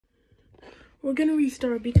We're gonna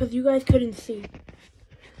restart because you guys couldn't see.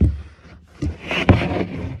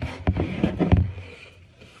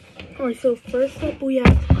 Alright, so first up we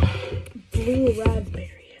have blue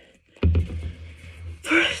raspberry.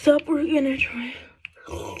 First up we're gonna try.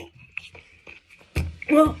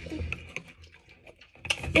 Well,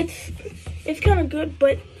 it's kind of good,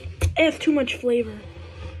 but it has too much flavor.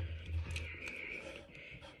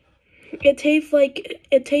 It tastes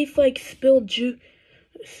like spilled juice.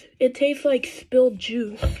 It tastes like spilled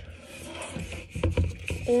juice.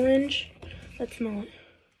 Orange. Let's smell it.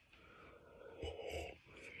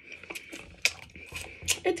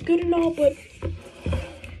 It's good and all, but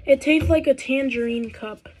it tastes like a tangerine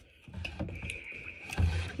cup.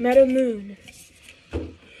 Meta Moon.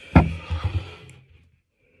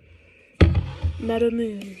 Meta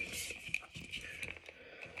Moon.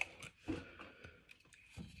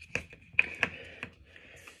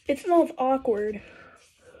 It smells awkward.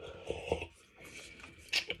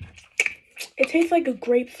 It tastes like a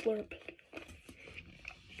grape slurp.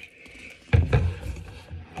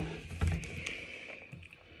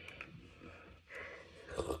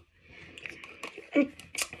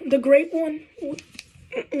 The grape one,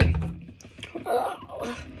 it's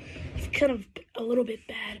kind of a little bit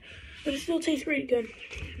bad, but it still tastes pretty good.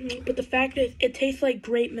 But the fact is, it tastes like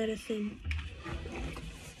grape medicine.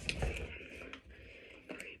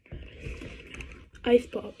 Ice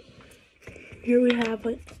Pop. Here we have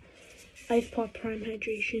it. Ice Pop Prime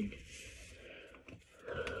Hydration.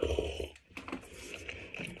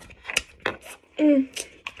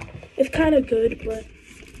 It's kind of good, but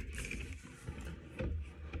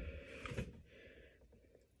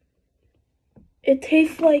it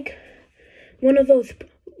tastes like one of those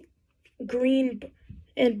green,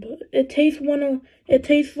 and it tastes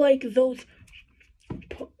like those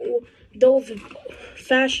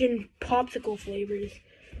fashion popsicle flavors.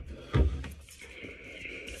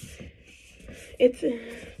 It's a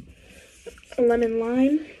lemon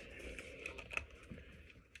lime.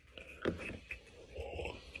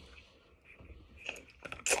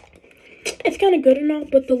 It's kind of good and all,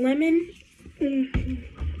 but the lemon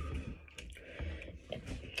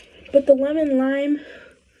lime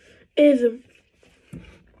is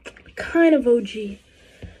kind of OG.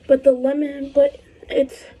 But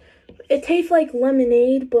it tastes like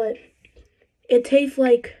lemonade, but it tastes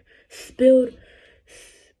like spilled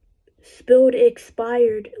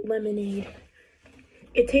expired lemonade.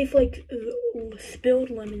 It tastes like spilled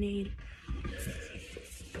lemonade.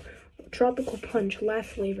 Tropical Punch, last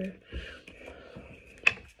flavor.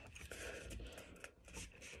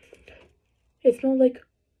 It smells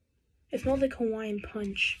like Hawaiian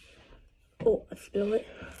Punch. Oh, I spill it.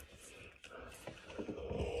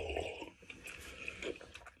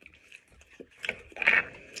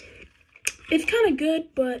 It's kind of good,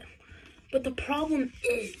 but the problem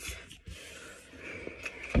is,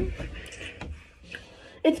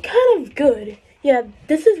 it's kind of good. Yeah,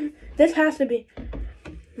 this has to be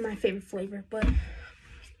my favorite flavor,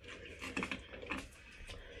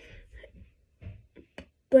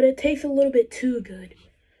 but it tastes a little bit too good.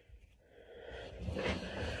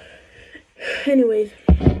 Anyways,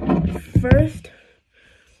 first,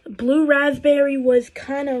 blue raspberry was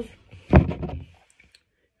kind of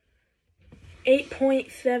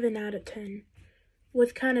 8.7 out of 10.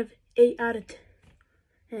 Was kind of 8 out of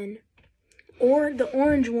 10. Or the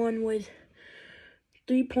orange one was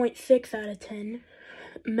 3.6 out of 10.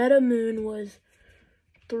 Meta Moon was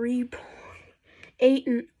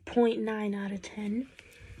 8.9 out of 10.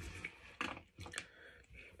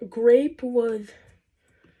 Grape was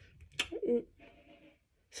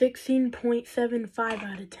 16.75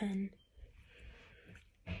 out of 10.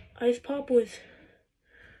 Ice Pop was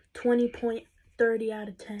 20.30 out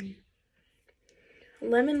of 10.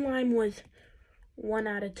 Lemon Lime was 1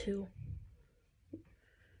 out of 2.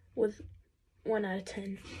 Was 1 out of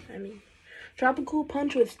 10. I mean, Tropical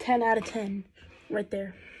Punch was 10 out of 10. Right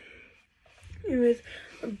there. Anyways,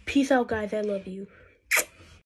 peace out, guys. I love you.